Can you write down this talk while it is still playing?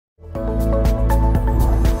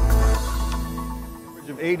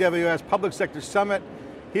of AWS Public Sector Summit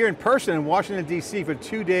here in person in Washington, DC for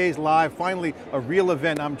 2 days live, finally a real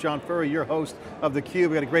event. I'm John Furrier, your host of theCUBE.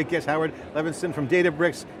 We got a great guest, Howard Levenson from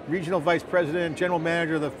Databricks, Regional Vice President, General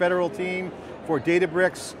Manager of the Federal team for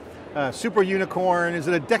Databricks. Super unicorn, is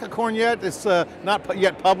it a decacorn yet? It's not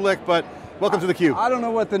yet public, but welcome to theCUBE. I don't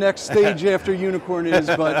know what the next stage after unicorn is,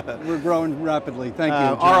 but we're growing rapidly. Thank you,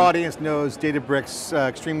 John. Our audience knows Databricks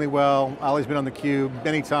extremely well. Ollie's been on theCUBE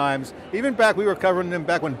many times. Even back, we were covering them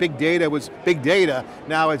back when big data was big data.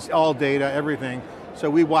 Now it's all data, everything. So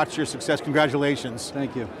we watched your success, congratulations.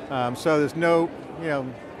 Thank you. So there's no,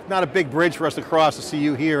 not a big bridge for us to cross to see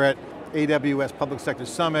you here at AWS Public Sector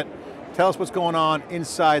Summit. Tell us what's going on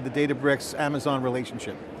inside the Databricks Amazon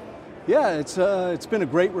relationship. Yeah, it's been a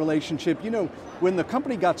great relationship. You know, when the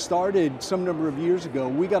company got started some number of years ago,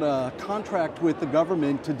 we got a contract with the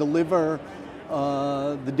government to deliver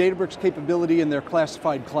the Databricks capability in their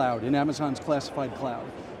classified cloud, in Amazon's classified cloud.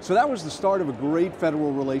 So that was the start of a great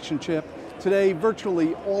federal relationship. Today,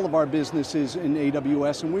 virtually all of our business is in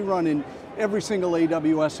AWS, and we run in every single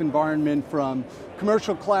AWS environment, from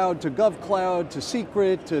commercial cloud to gov cloud to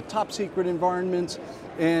secret to top secret environments.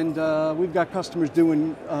 And we've got customers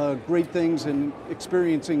doing great things and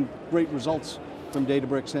experiencing great results from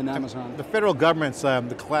Databricks and Amazon. The federal government's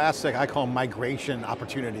the classic, I call migration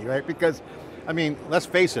opportunity, right? Because, I mean, let's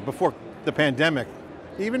face it, before the pandemic,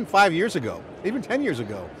 even 5 years ago, even 10 years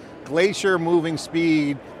ago, glacier moving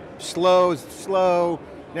speed, slow,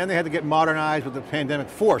 then they had to get modernized with the pandemic,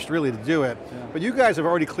 forced really to do it. Yeah. But you guys have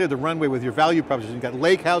already cleared the runway with your value proposition. You've got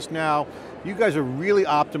Lakehouse now. You guys are really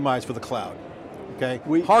optimized for the cloud, okay?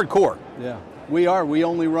 Hardcore. Yeah, we are. We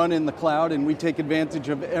only run in the cloud, and we take advantage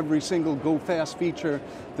of every single go fast feature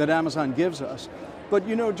that Amazon gives us. But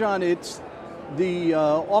you know, John, it's the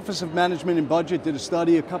Office of Management and Budget did a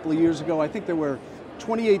study a couple of years ago. I think there were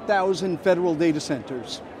 28,000 federal data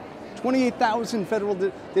centers. 28,000 federal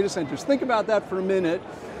data centers. Think about that for a minute,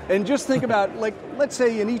 and just think about, like, let's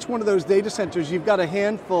say in each one of those data centers you've got a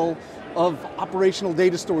handful of operational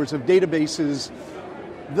data stores, of databases.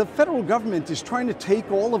 The federal government is trying to take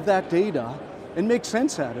all of that data and make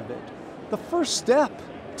sense out of it. The first step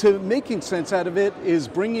to making sense out of it is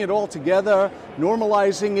bringing it all together,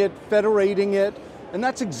 normalizing it, federating it, and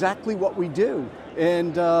that's exactly what we do.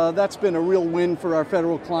 And that's been a real win for our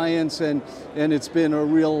federal clients, and it's been a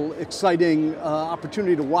real exciting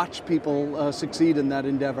opportunity to watch people succeed in that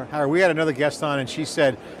endeavor. Howard, we had another guest on and she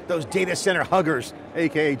said, those data center huggers,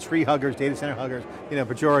 AKA tree huggers, data center huggers,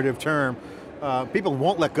 pejorative term, people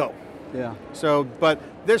won't let go. Yeah. So, but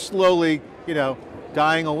they're slowly,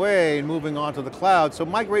 dying away and moving on to the cloud, so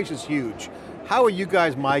migration is huge. How are you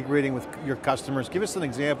guys migrating with your customers? Give us an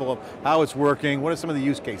example of how it's working. What are some of the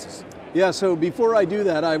use cases? Yeah, so before I do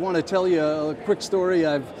that, I want to tell you a quick story.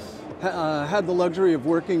 I've had the luxury of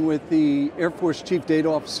working with the Air Force Chief Data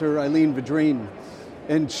Officer, Eileen Vadrine,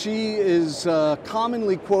 and she is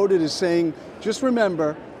commonly quoted as saying, just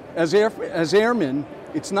remember, as airmen,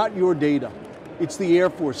 it's not your data, it's the Air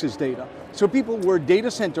Force's data. So people were data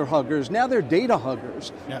center huggers, now they're data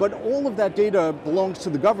huggers, yeah. But all of that data belongs to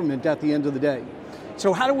the government at the end of the day.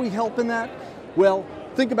 So how do we help in that? Well,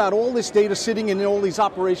 think about all this data sitting in all these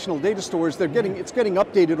operational data stores. It's getting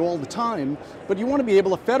updated all the time, but you want to be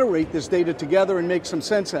able to federate this data together and make some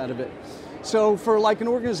sense out of it. So for like an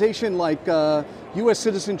organization like US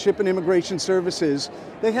Citizenship and Immigration Services,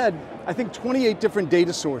 they had, I think, 28 different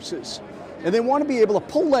data sources. And they want to be able to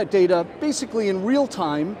pull that data basically in real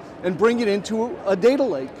time and bring it into a data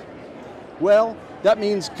lake. Well, that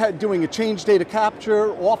means doing a change data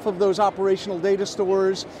capture off of those operational data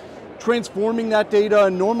stores, transforming that data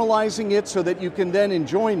and normalizing it so that you can then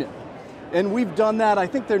enjoin it. And we've done that. I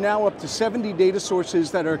think they're now up to 70 data sources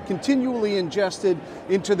that are continually ingested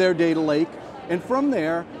into their data lake. And from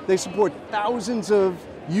there, they support thousands of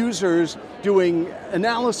users doing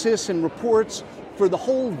analysis and reports for the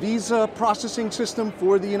whole visa processing system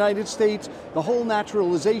for the United States, the whole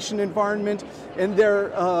naturalization environment, and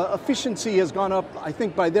their efficiency has gone up, I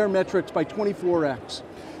think by their metrics, by 24x.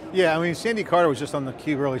 Yeah, I mean, Sandy Carter was just on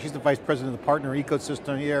theCUBE earlier. She's the Vice President of the Partner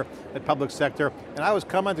Ecosystem here at Public Sector, and I was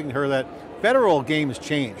commenting to her that federal game has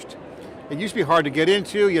changed. It used to be hard to get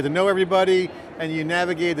into, you had to know everybody, and you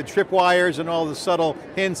navigated the tripwires and all the subtle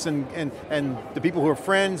hints and the people who were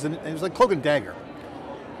friends, and it was like cloak and dagger.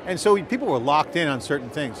 And so people were locked in on certain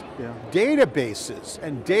things. Yeah. Databases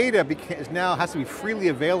and data now has to be freely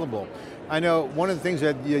available. I know one of the things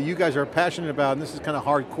that you guys are passionate about, and this is kind of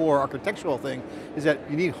hardcore architectural thing, is that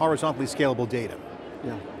you need horizontally scalable data.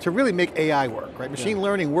 Yeah. To really make AI work, right? Machine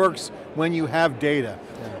learning works when you have data.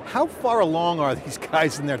 Yeah. How far along are these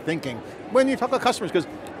guys in their thinking when you talk about customers? Because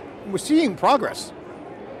we're seeing progress.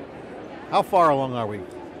 How far along are we?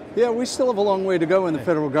 Yeah, we still have a long way to go in the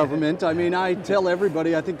federal government. I mean, I tell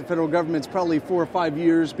everybody, I think the federal government's probably 4 or 5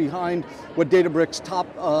 years behind what Databricks' top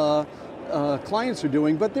clients are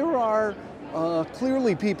doing, but there are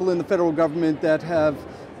clearly people in the federal government that have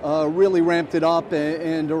really ramped it up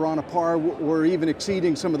and are on a par or even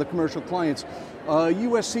exceeding some of the commercial clients.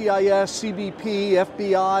 USCIS, CBP,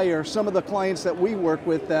 FBI are some of the clients that we work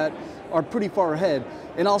with that are pretty far ahead.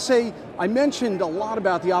 And I'll say, I mentioned a lot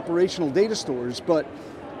about the operational data stores, but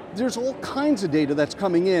there's all kinds of data that's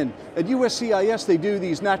coming in. At USCIS, they do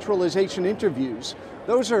these naturalization interviews.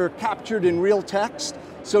 Those are captured in real text.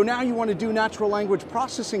 So now you want to do natural language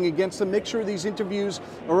processing against them, make sure these interviews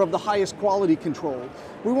are of the highest quality control.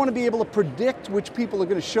 We want to be able to predict which people are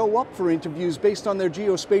going to show up for interviews based on their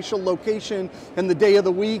geospatial location and the day of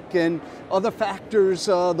the week and other factors,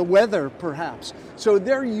 the weather perhaps. So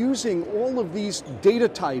they're using all of these data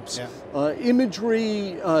types,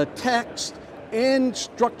 imagery, text, and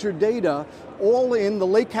structured data, all in the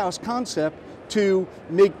lakehouse concept to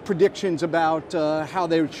make predictions about how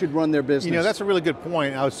they should run their business. You know, that's a really good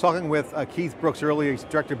point. I was talking with Keith Brooks earlier, he's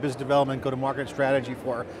Director of Business Development, Go-to-Market Strategy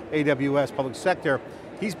for AWS Public Sector.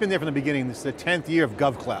 He's been there from the beginning. This is the 10th year of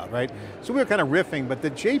GovCloud, right? So we were kind of riffing, but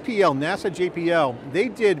the JPL, NASA JPL, they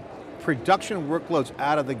did production workloads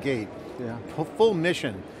out of the gate, full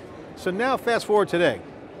mission. So now fast forward today,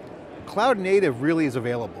 cloud native really is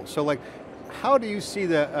available. So like, how do you see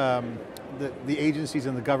the agencies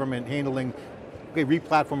and the government handling, okay,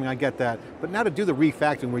 replatforming, I get that, but now to do the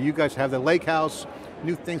refactoring where you guys have the lakehouse,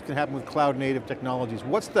 new things can happen with cloud native technologies.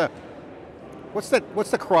 What's the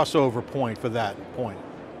crossover point for that point?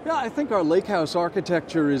 Yeah, I think our lakehouse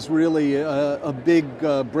architecture is really a big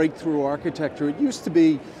breakthrough architecture. It used to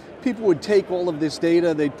be people would take all of this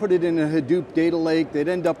data, they'd put it in a Hadoop data lake, they'd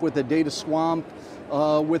end up with a data swamp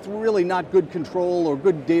with really not good control or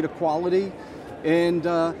good data quality. And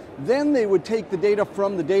then they would take the data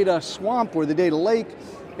from the data swamp or the data lake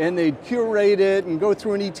and they'd curate it and go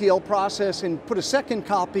through an ETL process and put a second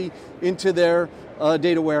copy into their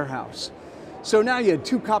data warehouse. So now you had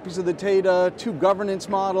 2 copies of the data, 2 governance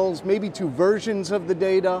models, maybe 2 versions of the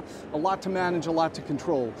data, a lot to manage, a lot to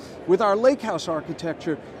control. With our lakehouse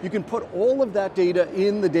architecture, you can put all of that data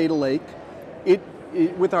in the data lake.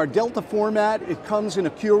 With our Delta format, it comes in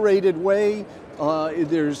a curated way.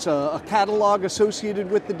 There's a catalog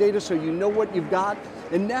associated with the data so you know what you've got.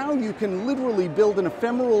 And now you can literally build an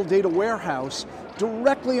ephemeral data warehouse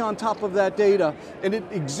directly on top of that data, and it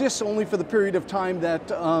exists only for the period of time that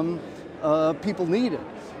people need it.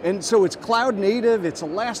 And so it's cloud native, it's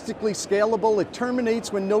elastically scalable, it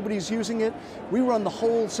terminates when nobody's using it. We run the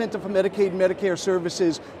whole Center for Medicaid and Medicare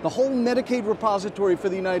Services. The whole Medicaid repository for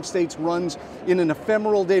the United States runs in an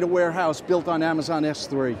ephemeral data warehouse built on Amazon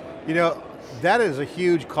S3. You know, that is a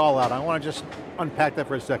huge call out. I want to just unpack that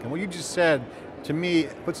for a second. What you just said, to me,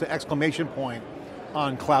 puts an exclamation point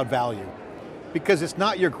on cloud value. Because it's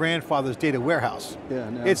not your grandfather's data warehouse. Yeah,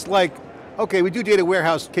 no. It's like, okay, we do data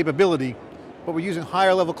warehouse capability, but we're using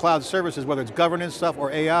higher level cloud services, whether it's governance stuff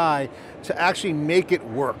or AI, to actually make it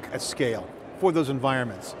work at scale for those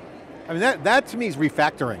environments. I mean, that to me is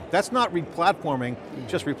refactoring. That's not replatforming,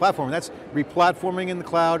 just replatforming. That's replatforming in the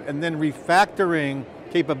cloud and then refactoring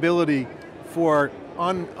capability for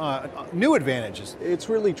new advantages. It's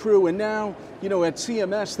really true, and now, you know, at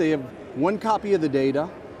CMS they have 1 copy of the data,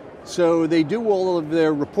 so they do all of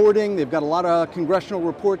their reporting, they've got a lot of congressional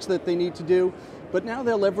reports that they need to do, but now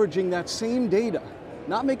they're leveraging that same data,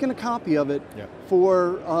 not making a copy of it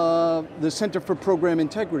for the Center for Program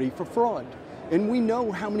Integrity for fraud. And we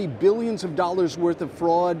know how many billions of dollars worth of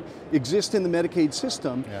fraud exist in the Medicaid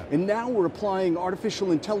system, and now we're applying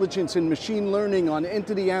artificial intelligence and machine learning on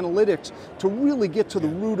entity analytics to really get to the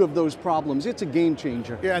root of those problems. It's a game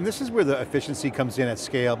changer. Yeah, and this is where the efficiency comes in at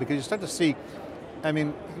scale, because you start to see, I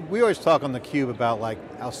mean, we always talk on theCUBE about like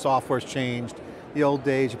how software's changed. The old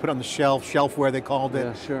days, you put it on the shelfware they called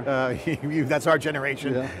it. Yeah, sure. That's our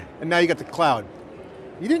generation. Yeah. And now you got the cloud.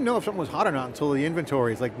 You didn't know if something was hot or not until the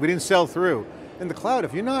inventory. It's like, we didn't sell through. In the cloud,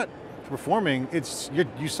 if you're not performing,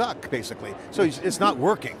 you suck, basically. So it's not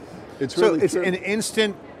working. It's really it's an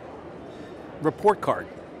instant report card.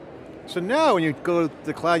 So now when you go to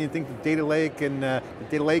the cloud, you think the data lake and the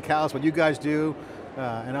data lake house, what you guys do,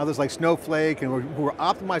 and others like Snowflake, and who are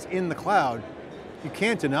optimized in the cloud, you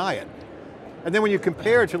can't deny it. And then when you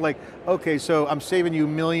compare it to like, okay, so I'm saving you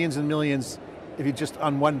millions and millions if you just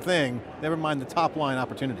on one thing, never mind the top line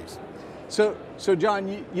opportunities. So John,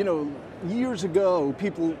 you know, years ago,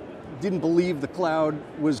 people didn't believe the cloud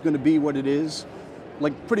was going to be what it is.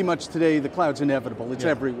 Like pretty much today, the cloud's inevitable, it's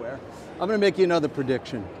everywhere. I'm going to make you another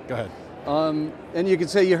prediction. Go ahead. And you can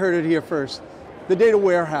say you heard it here first. The data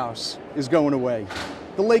warehouse is going away.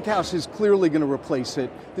 The lakehouse is clearly going to replace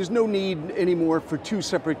it. There's no need anymore for two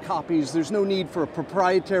separate copies. There's no need for a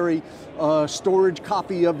proprietary storage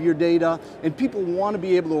copy of your data. And people want to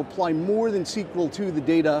be able to apply more than SQL to the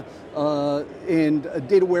data, and a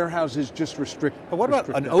data warehouse is just restricted. But what about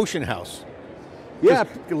an ocean house? Yeah,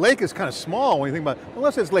 the lake is kind of small when you think about it.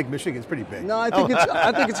 Unless it's Lake Michigan, it's pretty big. no, I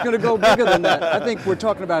think it's going to go bigger than that. I think we're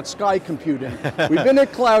talking about sky computing. We've been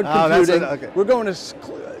at cloud computing. Okay. We're going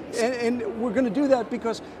to, and we're going to do that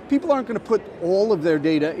because people aren't going to put all of their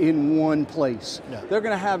data in one place. Yeah. They're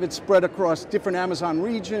going to have it spread across different Amazon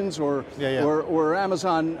regions or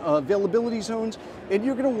Amazon availability zones, and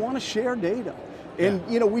you're going to want to share data. And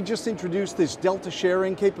we just introduced this Delta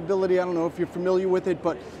sharing capability. I don't know if you're familiar with it,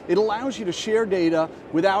 but it allows you to share data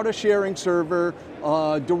without a sharing server,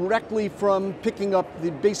 directly from picking up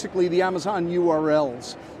basically the Amazon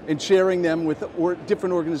URLs and sharing them with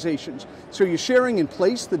different organizations. So you're sharing in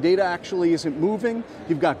place, the data actually isn't moving.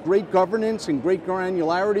 You've got great governance and great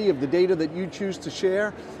granularity of the data that you choose to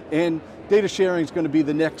share, and data sharing is going to be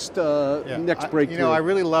the next breakthrough. I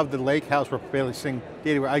really love the lake house replacing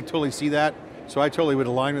data. I totally see that. So I totally would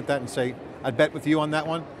align with that and say, I'd bet with you on that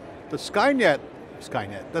one. The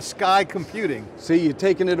the sky computing. See, you're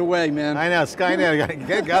taking it away, man. I know,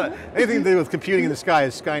 Skynet, got it. Anything to do with computing in the sky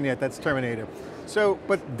is Skynet, that's Terminator. So,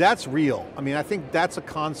 but that's real. I mean, I think that's a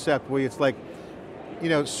concept where it's like,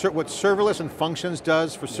 what serverless and functions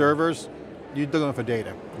does for servers, you're doing it for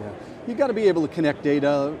data. Yeah. You got to be able to connect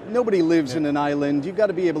data. Nobody lives in an island. You've got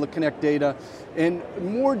to be able to connect data. And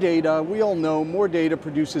more data, we all know, more data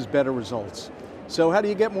produces better results. So how do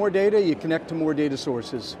you get more data? You connect to more data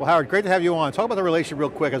sources. Well, Howard, great to have you on. Talk about the relationship real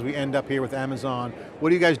quick as we end up here with Amazon.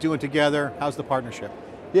 What are you guys doing together? How's the partnership?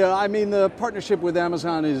 Yeah, I mean, the partnership with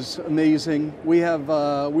Amazon is amazing. We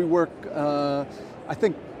work, I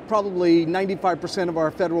think, probably 95% of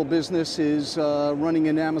our federal business is running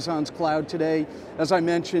in Amazon's cloud today. As I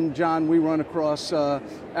mentioned, John, we run across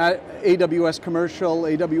AWS Commercial,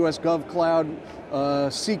 AWS Gov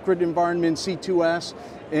Cloud, secret environment, C2S,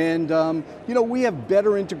 and we have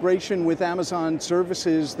better integration with Amazon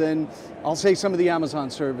services than, I'll say, some of the Amazon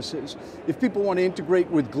services. If people want to integrate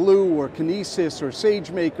with Glue or Kinesis or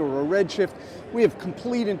SageMaker or Redshift, we have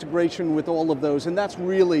complete integration with all of those, and that's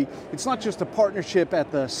really, it's not just a partnership at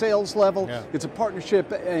the sales level, it's a partnership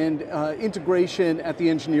and integration at the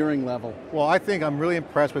engineering level. Well, I think I'm really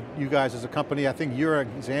impressed with you guys as a company. I think you're an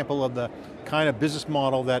example of the kind of business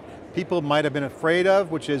model that people might have been afraid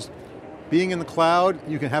of, which is being in the cloud,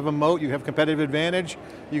 you can have a moat, you have competitive advantage,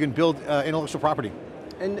 you can build intellectual property.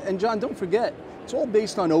 And John, don't forget, it's all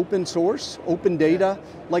based on open source, open data.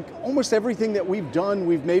 Like almost everything that we've done,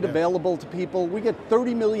 we've made available to people. We get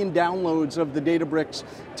 30 million downloads of the Databricks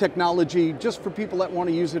technology just for people that want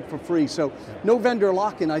to use it for free. So no vendor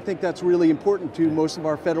lock-in. I think that's really important to most of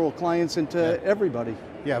our federal clients and to everybody.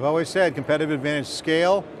 Yeah, I've always said competitive advantage,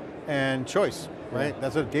 scale and choice, right?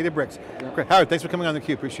 That's what Databricks. Great. Howard, thanks for coming on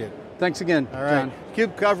theCUBE, appreciate it. Thanks again, all right. John.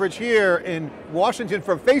 CUBE coverage here in Washington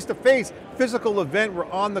for a face-to-face physical event. We're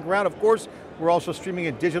on the ground, of course. We're also streaming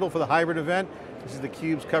it digital for the hybrid event. This is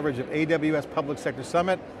theCUBE's coverage of AWS Public Sector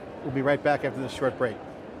Summit. We'll be right back after this short break.